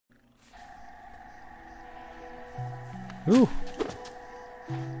Ooh.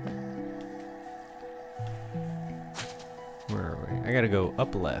 Where are we? I gotta go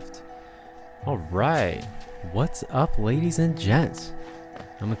up left. Alright. What's up, ladies and gents?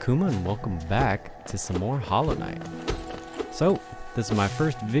 I'm Akuma and welcome back to some more Hollow Knight. So, this is my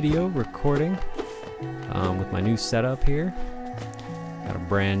first video recording with my new setup here. Got a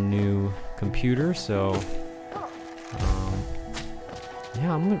brand new computer, so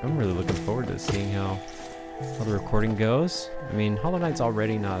yeah, I'm really looking forward to seeing how the recording goes. I mean, Hollow Knight's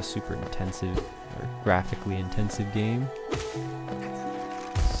already not a super intensive or graphically intensive game,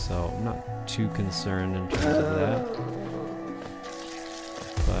 so I'm not too concerned in terms of that.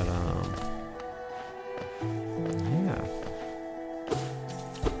 But yeah.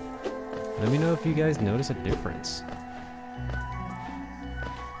 Let me know if you guys notice a difference.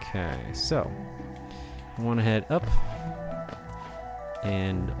 Okay, so I want to head up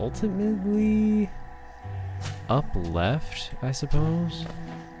and ultimately up left, I suppose.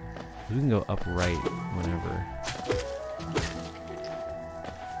 We can go up right whenever.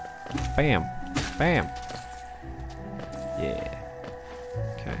 Bam! Bam! Yeah.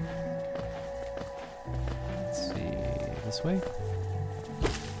 Okay. Let's see. This way?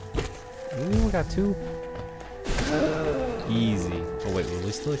 We only got two. Easy. Oh wait, will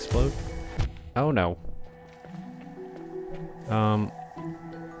we still explode? Oh no.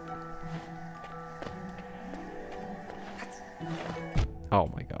 Oh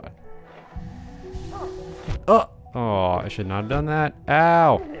my god. Oh! Oh, I should not have done that.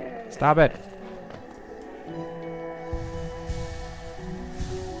 Ow! Stop it!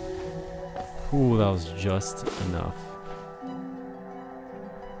 Ooh, that was just enough.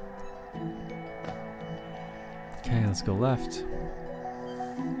 Okay, let's go left.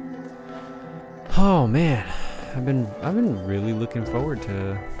 Oh man, I've been really looking forward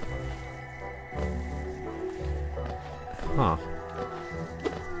to. Huh.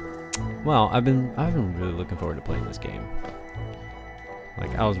 Well, I've been really looking forward to playing this game.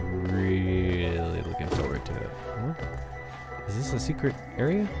 Like, I was really looking forward to it. What? Is this a secret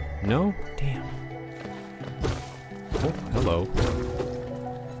area? No? Damn. Oh, hello.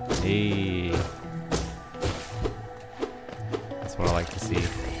 Hey. That's what I like to see.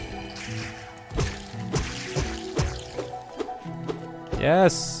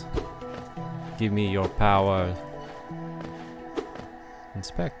 Yes! Give me your power.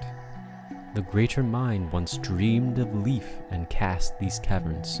 Inspect. The greater mind once dreamed of leaf and cast these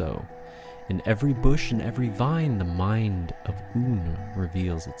caverns so. In every bush and every vine the mind of Un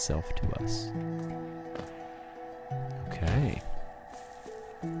reveals itself to us. Okay.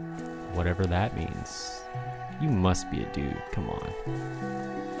 Whatever that means. You must be a dude, come on.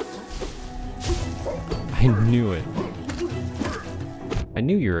 I knew it. I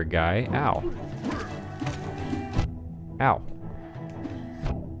knew you were a guy. Ow. Ow.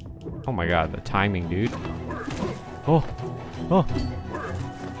 Oh my god, the timing, dude. Oh. Oh.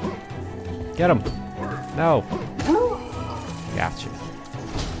 Get him. No. Gotcha.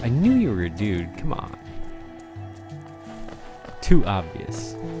 I knew you were a dude. Come on. Too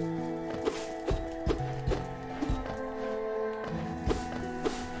obvious.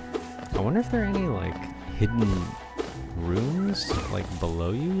 I wonder if there are any, like, hidden rooms, like,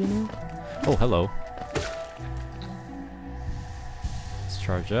 below you, you know? Oh, hello. Let's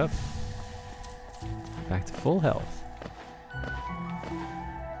charge up. Back to full health.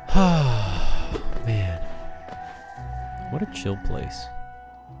 Man. What a chill place.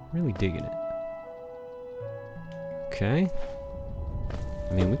 Really digging it. Okay.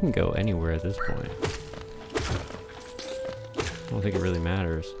 I mean, we can go anywhere at this point. I don't think it really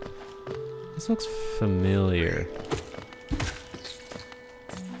matters. This looks familiar.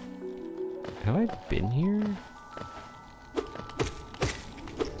 Have I been here?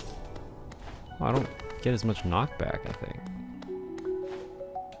 Oh, I don't get as much knockback, I think.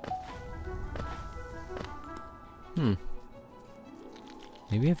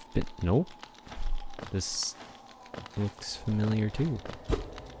 Maybe I've been... Nope. This looks familiar too.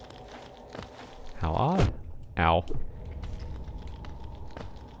 How odd. Ow.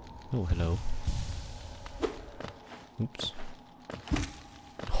 Oh, hello. Oops.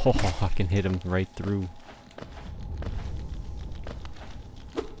 Oh, I can hit him right through.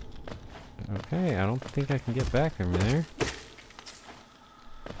 Okay, I don't think I can get back from there.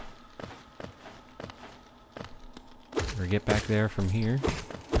 Or get back there from here.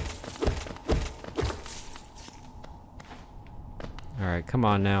 Alright, come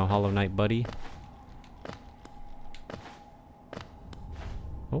on now, Hollow Knight buddy.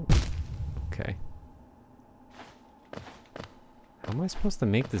 Oh, okay. How am I supposed to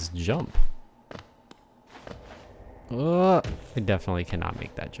make this jump? I definitely cannot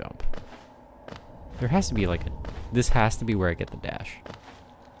make that jump. There has to be like a... This has to be where I get the dash.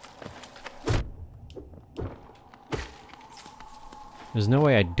 There's no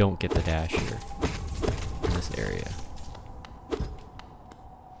way I don't get the dash here. In this area.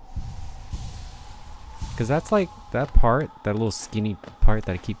 Because that's like... That part, that little skinny part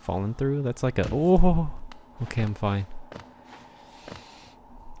that I keep falling through, that's like a... Oh! Okay, I'm fine.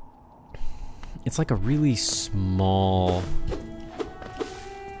 It's like a really small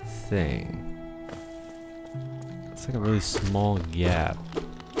thing. It's like a really small gap,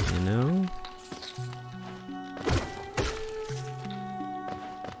 you know?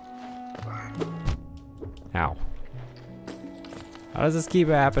 Ow. How does this keep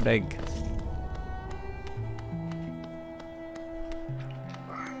happening?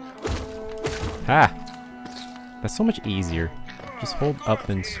 Ah! That's so much easier. Just hold up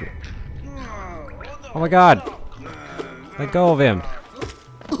and switch. Oh my god! Let go of him.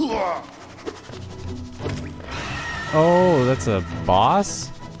 Oh, that's a boss?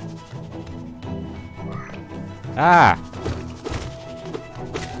 Ah!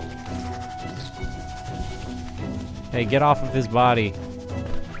 Hey, get off of his body.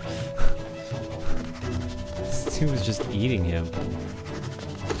 This dude was just eating him.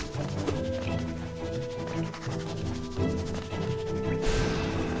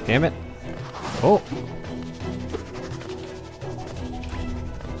 Damn it. Oh!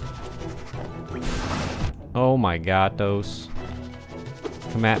 Oh my god, those.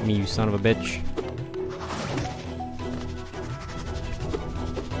 Come at me, you son of a bitch.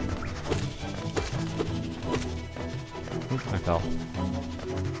 Oop, I fell.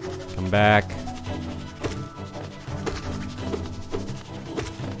 Come back.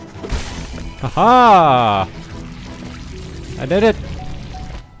 Haha! I did it!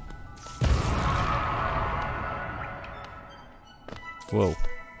 Whoa.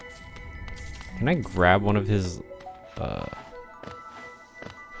 Can I grab one of his,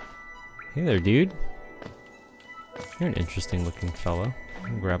 Hey there, dude. You're an interesting looking fellow. I'm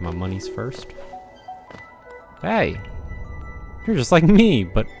gonna grab my monies first. Hey! You're just like me,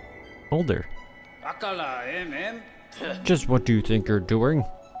 but older. Just what do you think you're doing?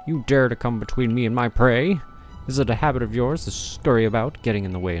 You dare to come between me and my prey? Is it a habit of yours to scurry about, getting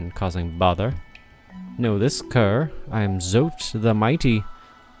in the way and causing bother? Know this, cur. I am Zote the Mighty,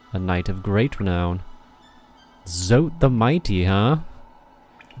 a knight of great renown. Zote the Mighty, huh?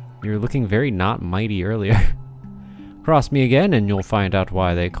 You were looking very not mighty earlier. Cross me again and you'll find out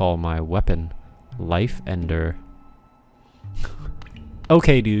why they call my weapon Life Ender.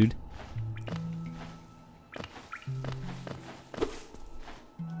 Okay, dude.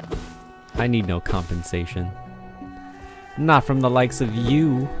 I need no compensation. Not from the likes of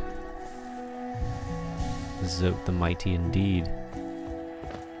you. Zote the Mighty indeed.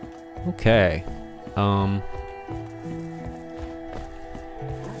 Okay.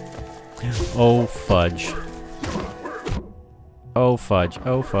 Oh fudge. Oh fudge.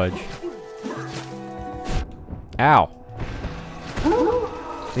 Oh fudge. Ow.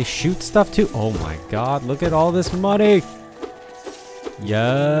 They shoot stuff too? Oh my god, look at all this money!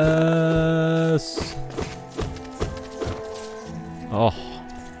 Yes! Oh.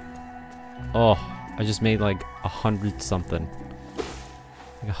 Oh, I just made like 100 something.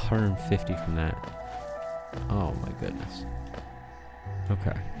 Like 150 from that. Oh my goodness.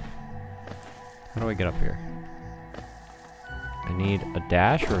 Okay. How do I get up here? I need a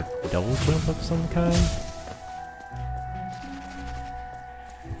dash or a double jump of some kind?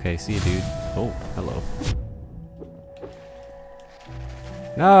 Okay, see you, dude. Oh, hello.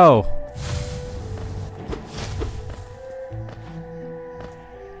 No!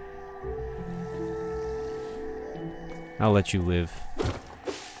 I'll let you live.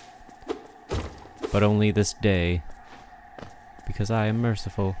 But only this day. Because I am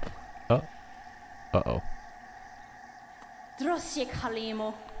merciful. Oh. Uh-oh.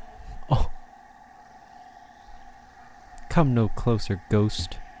 Oh. Come no closer,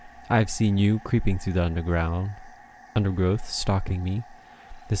 ghost. I've seen you creeping through the undergrowth, stalking me.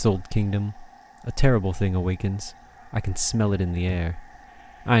 This old kingdom, a terrible thing awakens. I can smell it in the air.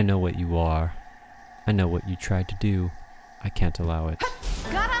 I know what you are. I know what you tried to do. I can't allow it.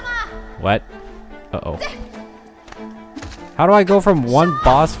 What? Uh-oh. How do I go from one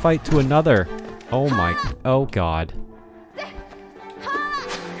boss fight to another? Oh my... Oh god.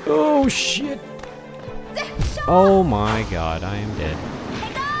 Oh shit. Oh my god, I am dead.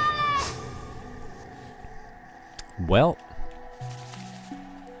 Well.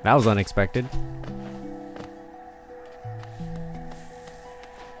 That was unexpected.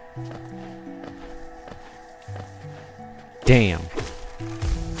 Damn.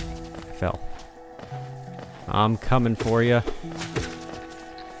 I fell. I'm coming for you.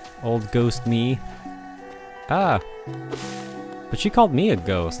 Old ghost me. Ah. But she called me a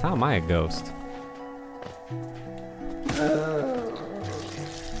ghost. How am I a ghost?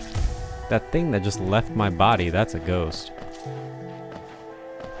 That thing that just left my body, that's a ghost.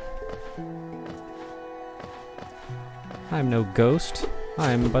 I'm no ghost.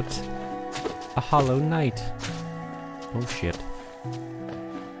 I'm but a hollow knight. Oh shit.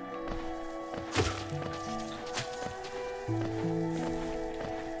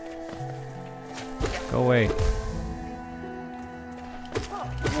 Go away.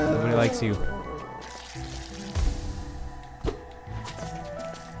 Nobody likes you.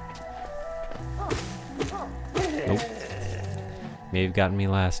 Nope. May have gotten me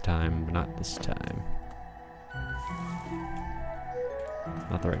last time, but not this time.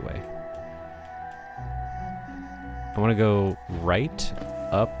 Not the right way. I want to go right,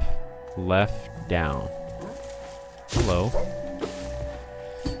 up, left, down. Hello.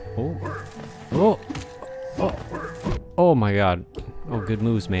 Oh. Oh. Oh. Oh my god. Oh, good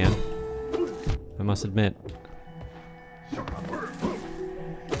moves, man. I must admit.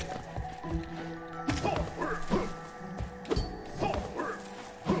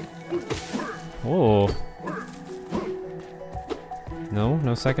 Whoa. No?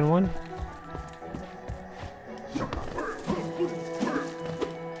 No second one?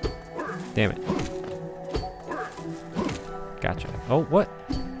 Damn it. Gotcha. Oh, what?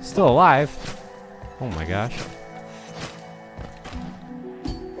 Still alive? Oh my gosh.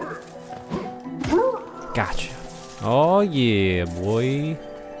 Gotcha. Oh yeah, boy.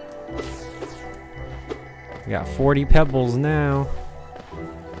 We got 40 pebbles now.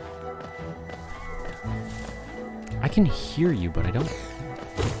 I can hear you, but I don't...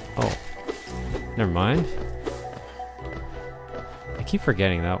 Oh. Never mind. I keep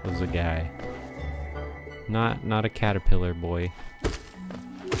forgetting that was a guy. Not a caterpillar boy.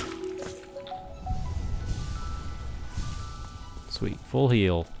 Sweet. Full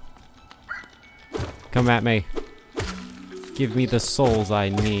heal. Come at me. Give me the souls I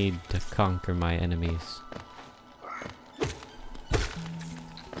need to conquer my enemies.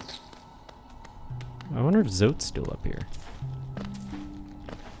 I wonder if Zote's still up here.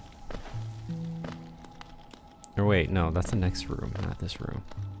 Or wait, no, that's the next room, not this room.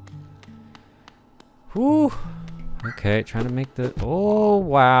 Whew. Okay, trying to make the... Oh,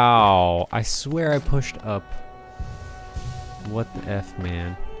 wow. I swear I pushed up. What the F,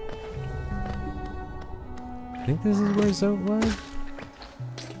 man? I think this is where Zote was.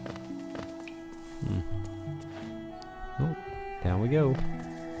 Oh, down we go.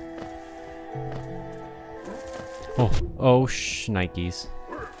 Oh, shnikes.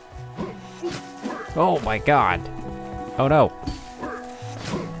 Oh my god. Oh no.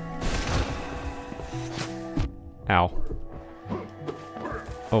 Ow.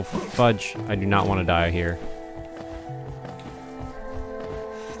 Oh fudge. I do not want to die here.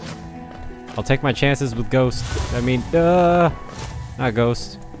 I'll take my chances with Ghost. I mean, not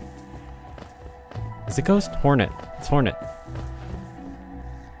Ghost. Is it Ghost? Hornet. It's Hornet.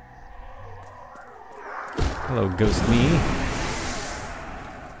 Hello, Ghost me.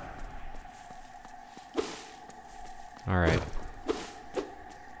 Alright.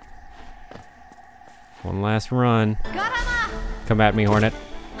 One last run. Come at me, Hornet.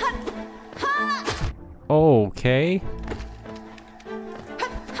 Okay.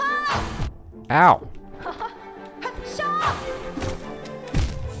 Ow.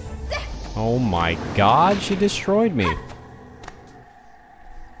 Oh my god, she destroyed me.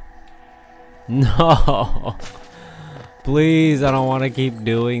 No. Please, I don't want to keep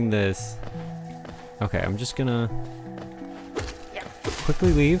doing this. Okay, I'm just gonna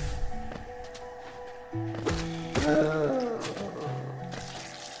quickly leave.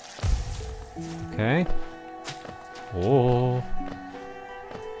 Okay. Oh.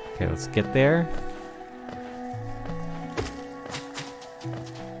 Okay, let's get there.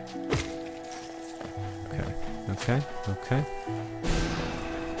 Okay, okay, okay.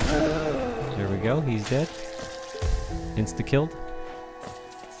 There we go, he's dead. Insta-killed.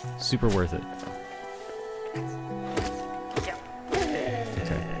 Super worth it.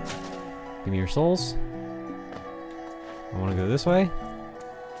 Okay. Give me your souls. I want to go this way.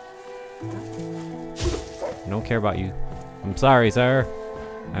 I don't care about you. I'm sorry, sir.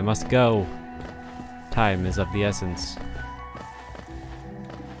 I must go. Time is of the essence.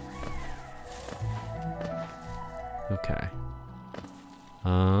 Okay.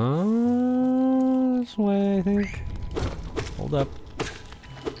 This way, I think. Hold up.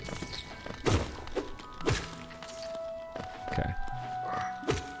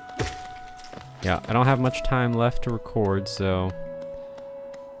 Yeah, I don't have much time left to record, so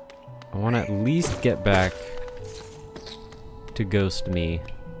I want to at least get back to Ghost Me.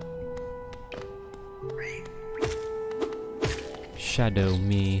 Shadow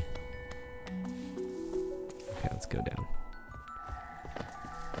Me. Okay, let's go down.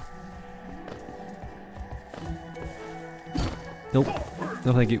 Nope.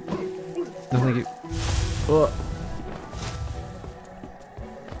 No thank you. No thank you. Ugh.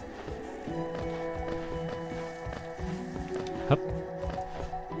 Hup.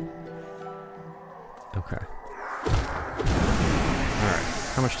 Okay. Alright.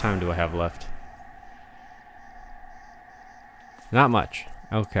 How much time do I have left? Not much.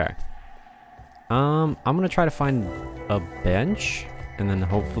 Okay. I'm gonna try to find a bench, and then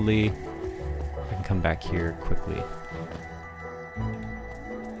hopefully I can come back here quickly.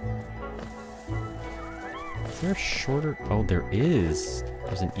 Is there a shorter? Oh, there is.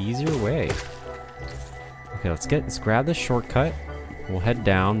 There's an easier way. Okay, let's grab this shortcut. We'll head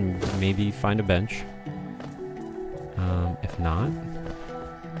down, maybe find a bench. If not,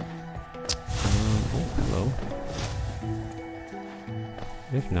 oh, hello.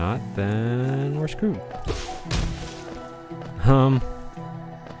 If not, then we're screwed. I'm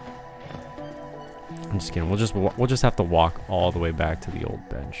just kidding. We'll just have to walk all the way back to the old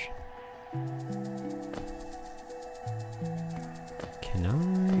bench. Can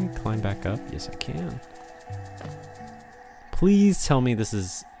I climb back up? Yes, I can. Please tell me this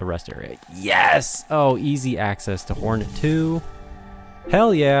is a rest area. Yes! Oh, easy access to Hornet 2.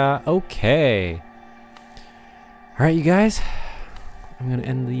 Hell yeah. Okay. All right, you guys. I'm going to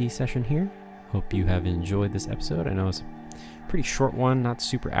end the session here. Hope you have enjoyed this episode. I know it's a pretty short one, not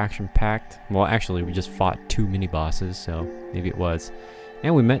super action-packed. Well, actually, we just fought 2 mini-bosses, so maybe it was.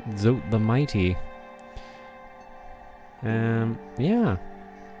 And we met Zote the Mighty. Yeah.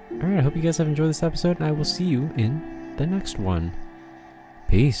 Alright, I hope you guys have enjoyed this episode, and I will see you in the next one.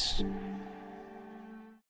 Peace.